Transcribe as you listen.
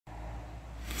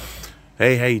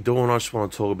Hey, how you doing? I just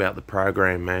want to talk about the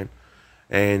program, man.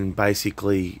 And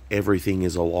basically, everything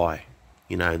is a lie.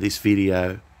 This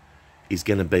video is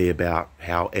going to be about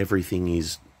how everything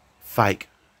is fake.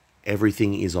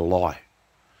 Everything is a lie.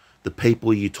 The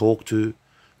people you talk to,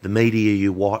 the media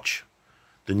you watch,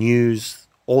 the news,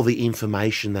 all the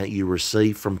information that you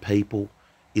receive from people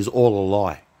is all a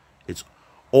lie. It's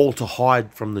all to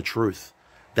hide from the truth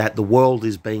that the world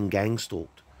is being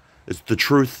gangstalked. The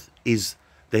truth is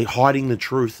they're hiding the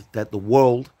truth that the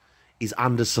world is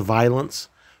under surveillance.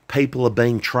 People are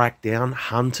being tracked down,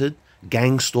 hunted,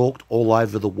 gang-stalked all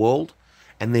over the world,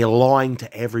 and they're lying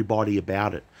to everybody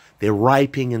about it. They're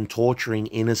raping and torturing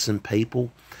innocent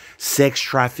people, sex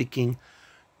trafficking,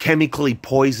 chemically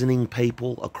poisoning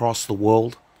people across the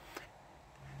world.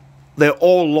 They're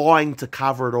all lying to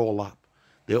cover it all up.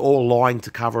 They're all lying to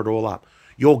cover it all up.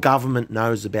 Your government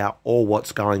knows about all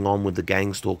what's going on with the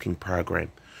gang-stalking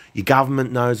program. Your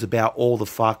government knows about all the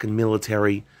fucking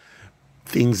military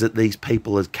things that these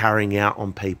people are carrying out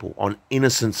on people, on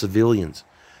innocent civilians.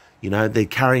 They're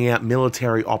carrying out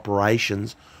military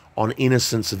operations on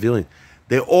innocent civilians.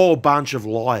 They're all a bunch of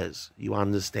liars, you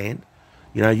understand?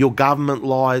 Your government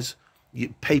lies,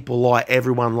 people lie,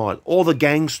 everyone lies. All the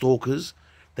gang stalkers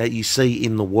that you see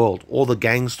in the world, all the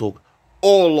gang stalkers,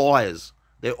 all liars.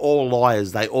 They're all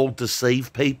liars. They all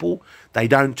deceive people. They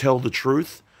don't tell the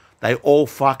truth. They all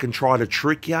fucking try to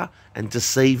trick you and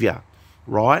deceive you,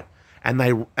 right? And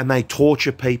they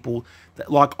torture people.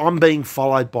 Like, I'm being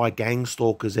followed by gang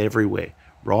stalkers everywhere,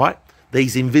 right?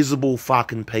 These invisible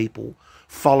fucking people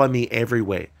follow me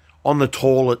everywhere. On the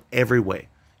toilet, everywhere.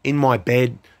 In my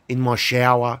bed, in my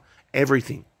shower,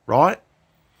 everything, right?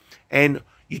 And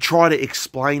you try to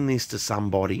explain this to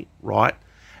somebody, right?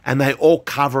 And they all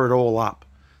cover it all up.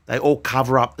 They all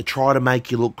cover up. They try to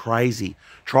make you look crazy,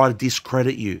 try to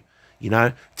discredit you,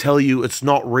 tell you it's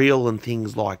not real and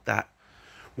things like that.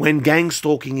 When gang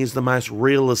stalking is the most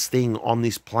realest thing on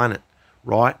this planet,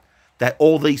 right? That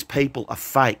all these people are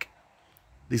fake.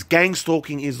 This gang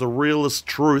stalking is the realest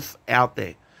truth out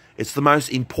there. It's the most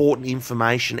important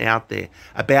information out there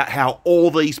about how all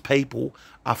these people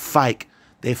are fake.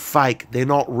 They're fake. They're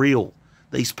not real.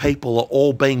 These people are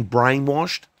all being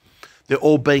brainwashed. They're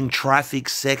all being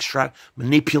trafficked,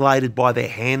 manipulated by their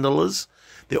handlers.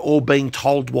 They're all being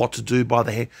told what to do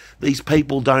by these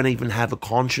people don't even have a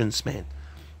conscience, man.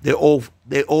 They're all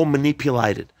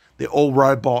manipulated. They're all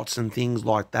robots and things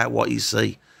like that, what you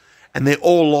see. And they're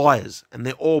all liars. And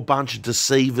they're all a bunch of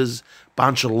deceivers,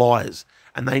 bunch of liars.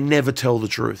 And they never tell the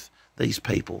truth, these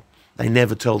people. They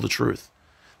never tell the truth.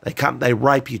 They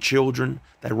rape your children.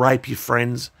 They rape your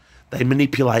friends. They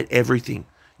manipulate everything.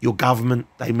 Your government,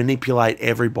 they manipulate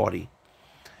everybody.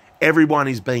 Everyone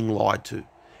is being lied to.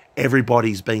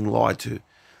 Everybody's being lied to.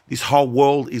 This whole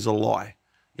world is a lie.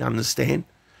 You understand?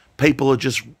 People are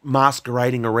just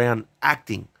masquerading around,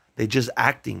 acting. They're just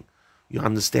acting. You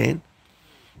understand?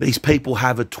 These people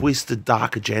have a twisted,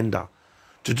 dark agenda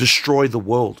to destroy the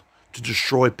world, to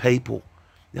destroy people.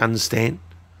 You understand?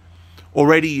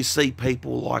 Already you see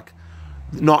people like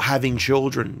not having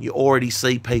children. You already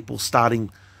see people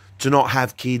starting to not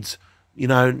have kids,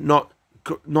 not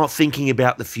thinking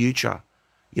about the future.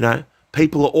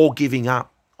 People are all giving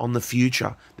up on the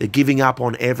future. They're giving up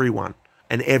on everyone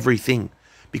and everything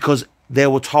because they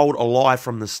were told a lie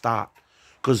from the start.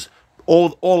 Because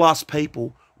all us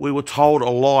people, we were told a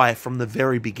lie from the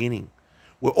very beginning.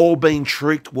 We're all being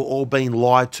tricked. We're all being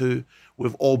lied to.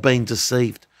 We've all been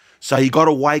deceived. So you got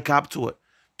to wake up to it.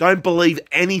 Don't believe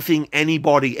anything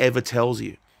anybody ever tells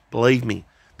you. Believe me,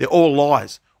 they're all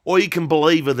lies. All you can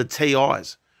believe are the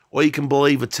TIs. All you can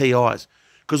believe are TIs.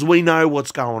 Because we know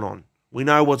what's going on. We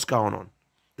know what's going on.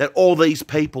 That all these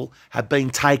people have been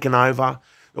taken over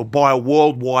by a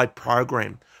worldwide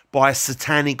program, by a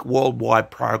satanic worldwide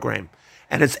program.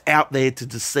 And it's out there to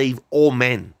deceive all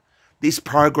men. This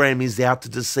program is out to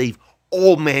deceive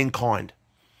all mankind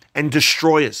and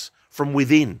destroy us from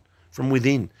within.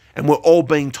 And we're all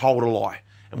being told a lie.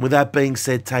 And with that being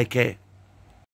said, take care.